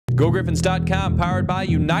GoGriffons.com, powered by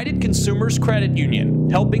United Consumers Credit Union,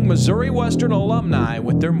 helping Missouri Western alumni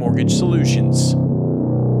with their mortgage solutions.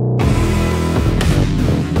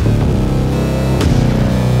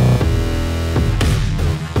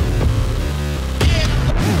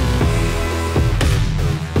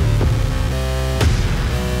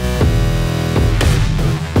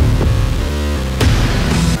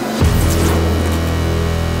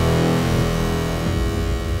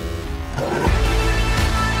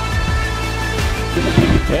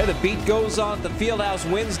 Yeah, the beat goes on at the Fieldhouse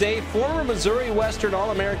Wednesday. Former Missouri Western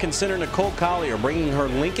All-American center Nicole Collier bringing her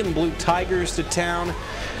Lincoln Blue Tigers to town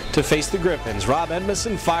to face the Griffons. Rob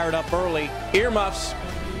Edmondson fired up early. Earmuffs.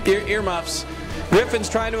 Earmuffs. Griffons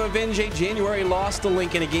trying to avenge a January loss to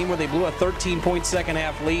Lincoln, a game where they blew a 13-point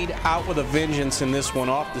second-half lead. Out with a vengeance in this one.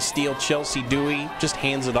 Off the steal, Chelsea Dewey just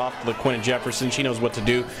hands it off to LaQuinta Jefferson. She knows what to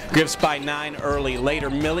do. Griffs by 9 early. Later,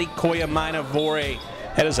 Millie Koyamaina-Vore.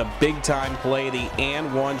 That is a big-time play, the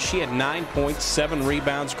and one. She had 9 points, 7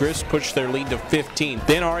 rebounds. Griffs pushed their lead to 15.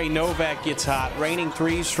 Then Ariana Novak gets hot, raining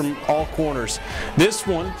threes from all corners. This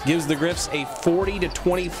one gives the Griffs a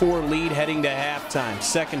 40-24 lead heading to halftime.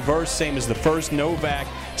 Second verse, same as the first. Novak,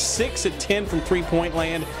 6 of 10 from three-point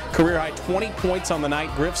land. Career-high 20 points on the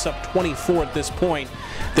night. Griffs up 24 at this point.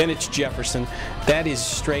 Then it's Jefferson. That is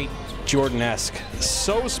straight Jordan-esque.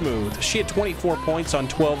 So smooth. She had 24 points on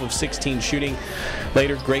 12 of 16 shooting.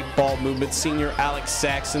 Later, great ball movement. Senior Alex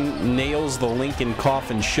Saxon nails the Lincoln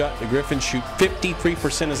coffin shut. The Griffons shoot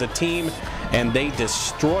 53% as a team, and they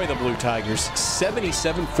destroy the Blue Tigers.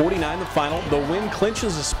 77-49 the final. The win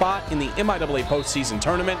clinches a spot in the MIAA postseason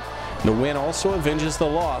tournament. The win also avenges the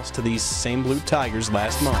loss to these same Blue Tigers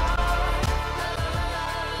last month.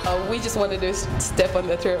 We just wanted to step on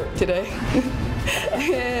the throat today,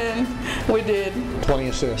 and we did. Plenty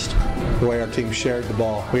of assists, the way our team shared the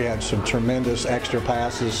ball. We had some tremendous extra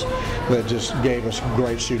passes that just gave us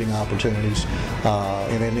great shooting opportunities.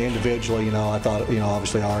 And then individually, I thought,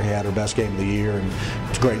 obviously Ari had her best game of the year, and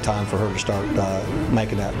it's a great time for her to start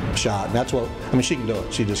making that shot. And that's what, she can do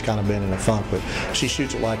it. She just kind of been in a funk, but she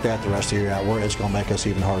shoots it like that the rest of the year out, where it's going to make us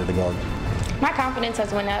even harder to guard. My confidence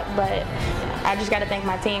has went up, but I just got to thank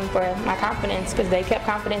my team for my confidence, because they kept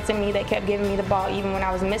confidence in me. They kept giving me the ball even when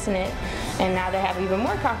I was missing it, and now they have even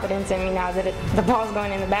more confidence in me now that the ball's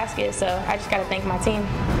going in the basket. So I just got to thank my team.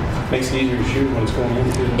 Makes it easier to shoot when it's going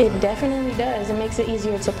in, too. It definitely does. It makes it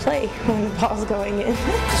easier to play when the ball's going in.